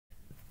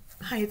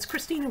Hi, it's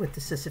Christina with the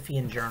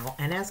Sisyphean Journal,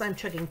 and as I'm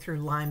checking through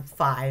Lyme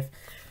 5,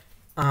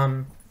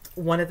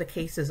 one of the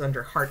cases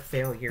under heart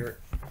failure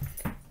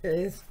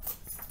is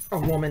a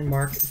woman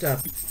marked,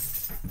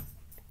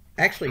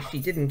 actually she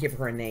didn't give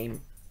her a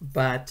name,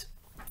 but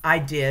I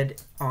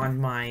did on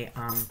my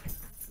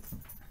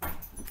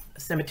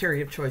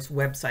Cemetery of Choice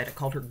website. I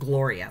called her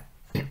Gloria,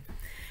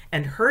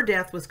 and her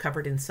death was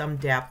covered in some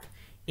depth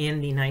in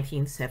the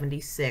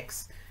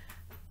 1976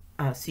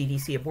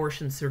 CDC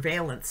Abortion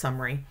Surveillance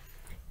Summary.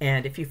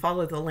 And if you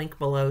follow the link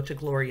below to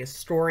Gloria's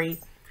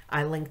story,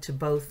 I link to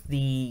both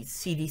the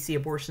CDC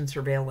Abortion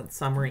Surveillance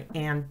Summary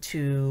and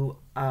to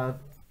an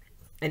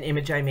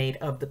image I made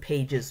of the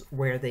pages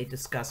where they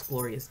discuss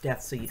Gloria's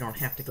death, so you don't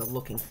have to go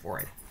looking for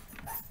it.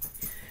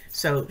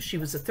 So she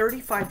was a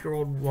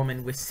 35-year-old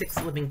woman with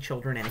 6 living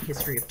children and a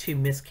history of 2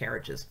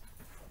 miscarriages.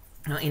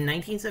 Now, in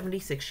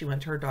 1976, she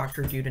went to her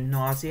doctor due to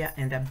nausea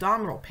and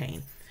abdominal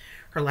pain.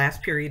 Her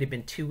last period had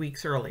been 2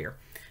 weeks earlier.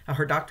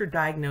 Her doctor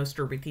diagnosed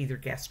her with either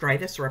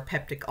gastritis or a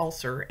peptic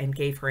ulcer and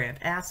gave her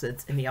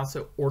antacids, and he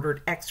also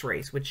ordered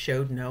x-rays, which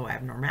showed no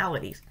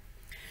abnormalities.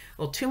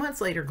 Well, 2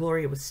 months later,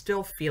 Gloria was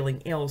still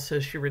feeling ill,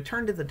 so she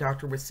returned to the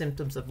doctor with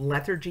symptoms of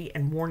lethargy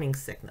and morning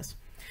sickness.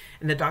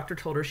 And the doctor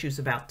told her she was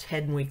about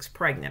 10 weeks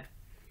pregnant.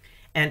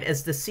 And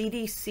as the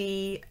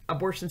CDC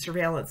Abortion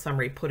Surveillance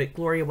Summary put it,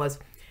 Gloria was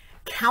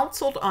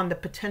counseled on the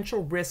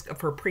potential risk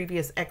of her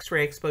previous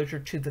x-ray exposure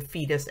to the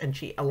fetus, and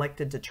she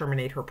elected to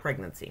terminate her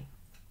pregnancy.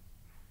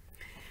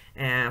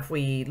 And if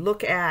we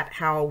look at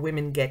how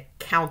women get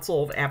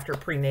counseled after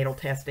prenatal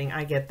testing,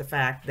 I get the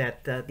fact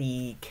that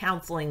the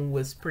counseling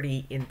was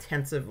pretty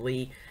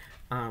intensively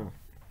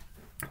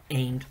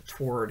aimed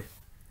toward,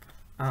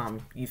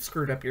 you've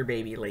screwed up your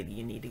baby, lady,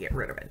 you need to get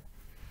rid of it.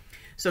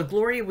 So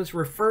Gloria was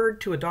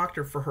referred to a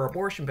doctor for her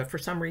abortion, but for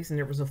some reason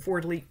there was a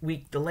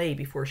 4-week delay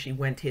before she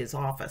went to his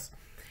office.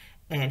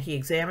 And he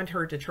examined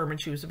her, determined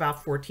she was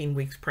about 14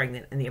 weeks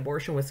pregnant, and the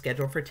abortion was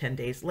scheduled for 10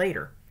 days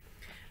later.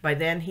 By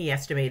then, he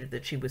estimated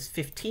that she was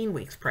 15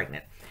 weeks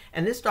pregnant.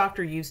 And this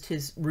doctor used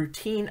his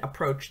routine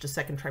approach to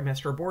second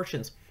trimester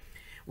abortions,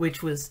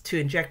 which was to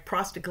inject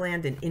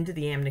prostaglandin into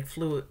the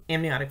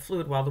amniotic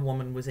fluid while the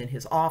woman was in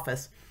his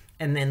office,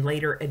 and then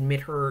later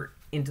admit her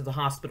into the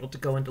hospital to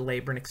go into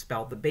labor and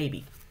expel the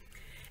baby.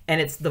 And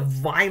it's the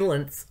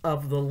violence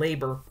of the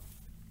labor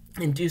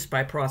induced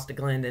by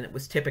prostaglandin that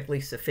was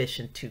typically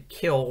sufficient to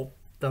kill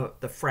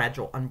the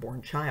fragile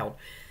unborn child.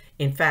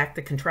 In fact,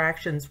 the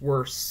contractions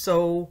were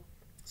so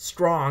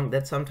strong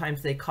that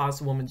sometimes they caused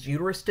the woman's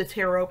uterus to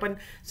tear open,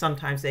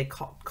 sometimes they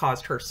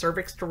caused her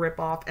cervix to rip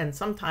off, and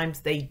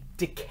sometimes they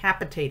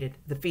decapitated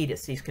the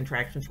fetus. These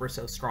contractions were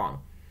so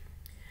strong.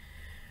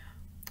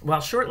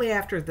 Well, shortly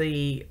after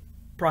the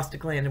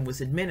prostaglandin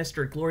was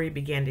administered, Gloria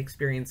began to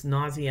experience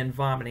nausea and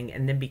vomiting,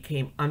 and then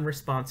became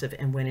unresponsive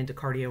and went into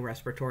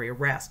cardiorespiratory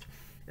arrest.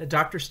 The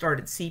doctor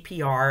started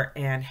CPR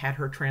and had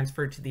her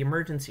transferred to the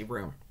emergency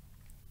room.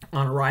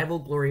 On arrival,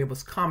 Gloria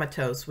was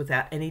comatose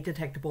without any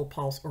detectable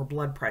pulse or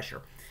blood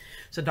pressure.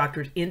 So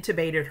doctors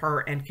intubated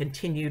her and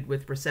continued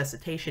with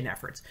resuscitation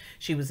efforts.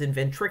 She was in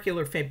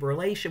ventricular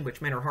fibrillation,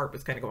 which meant her heart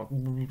was kind of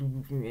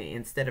going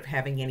instead of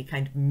having any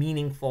kind of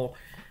meaningful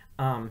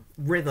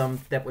rhythm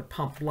that would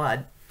pump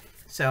blood.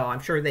 So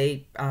I'm sure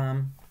they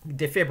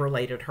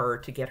defibrillated her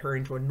to get her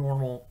into a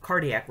normal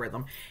cardiac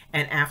rhythm.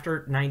 And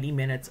after 90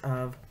 minutes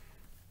of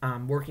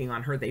working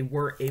on her, they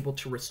were able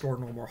to restore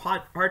normal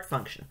heart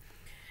function.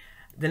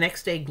 The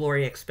next day,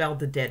 Gloria expelled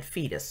the dead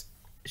fetus.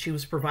 She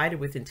was provided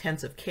with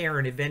intensive care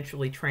and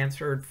eventually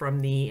transferred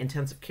from the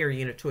intensive care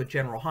unit to a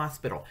general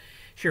hospital.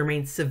 She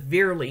remained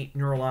severely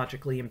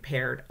neurologically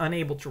impaired,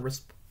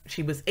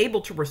 she was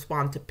able to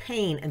respond to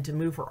pain and to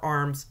move her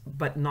arms,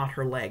 but not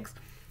her legs.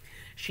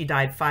 She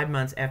died 5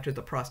 months after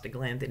the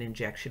prostaglandin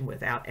injection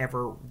without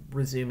ever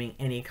resuming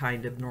any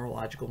kind of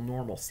neurological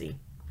normalcy,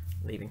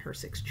 leaving her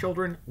 6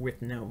 children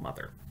with no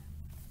mother.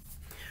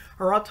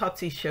 Her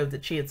autopsy showed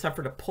that she had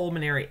suffered a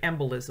pulmonary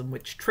embolism,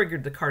 which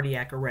triggered the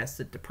cardiac arrest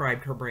that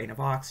deprived her brain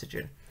of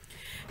oxygen.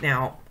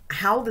 Now,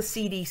 how the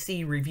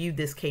CDC reviewed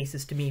this case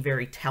is to me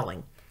very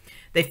telling.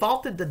 They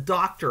faulted the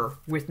doctor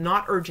with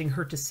not urging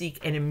her to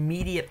seek an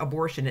immediate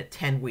abortion at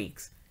 10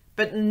 weeks,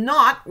 but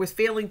not with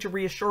failing to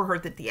reassure her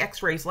that the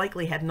x-rays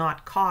likely had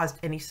not caused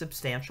any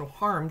substantial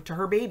harm to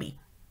her baby.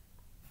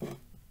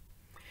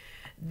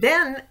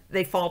 Then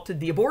they faulted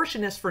the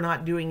abortionist for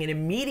not doing an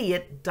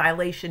immediate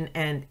dilation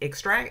and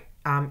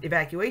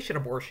evacuation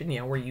abortion,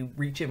 where you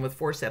reach in with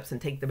forceps and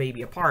take the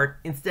baby apart,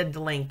 instead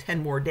delaying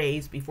 10 more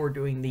days before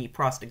doing the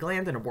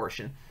prostaglandin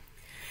abortion.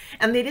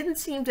 And they didn't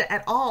seem to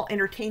at all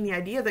entertain the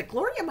idea that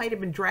Gloria might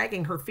have been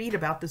dragging her feet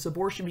about this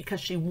abortion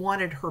because she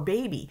wanted her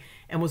baby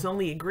and was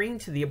only agreeing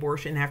to the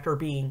abortion after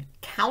being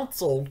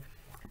counseled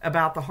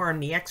about the harm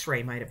the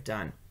x-ray might have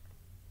done.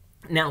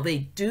 Now, they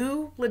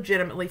do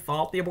legitimately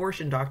fault the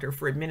abortion doctor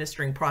for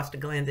administering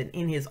prostaglandin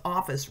in his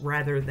office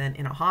rather than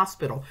in a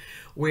hospital,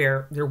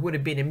 where there would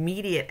have been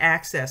immediate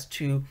access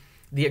to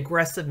the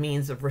aggressive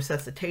means of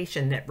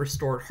resuscitation that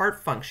restored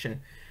heart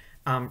function,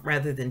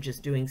 rather than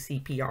just doing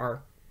CPR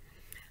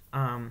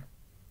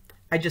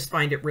I just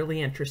find it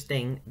really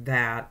interesting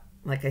that,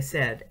 like I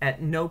said,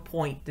 at no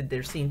point did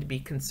there seem to be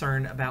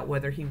concern about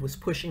whether he was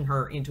pushing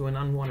her into an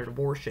unwanted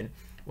abortion.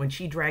 When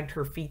she dragged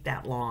her feet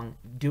that long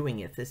doing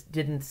it, this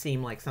didn't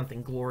seem like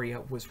something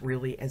Gloria was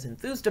really as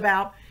enthused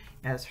about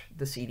as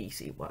the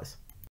CDC was.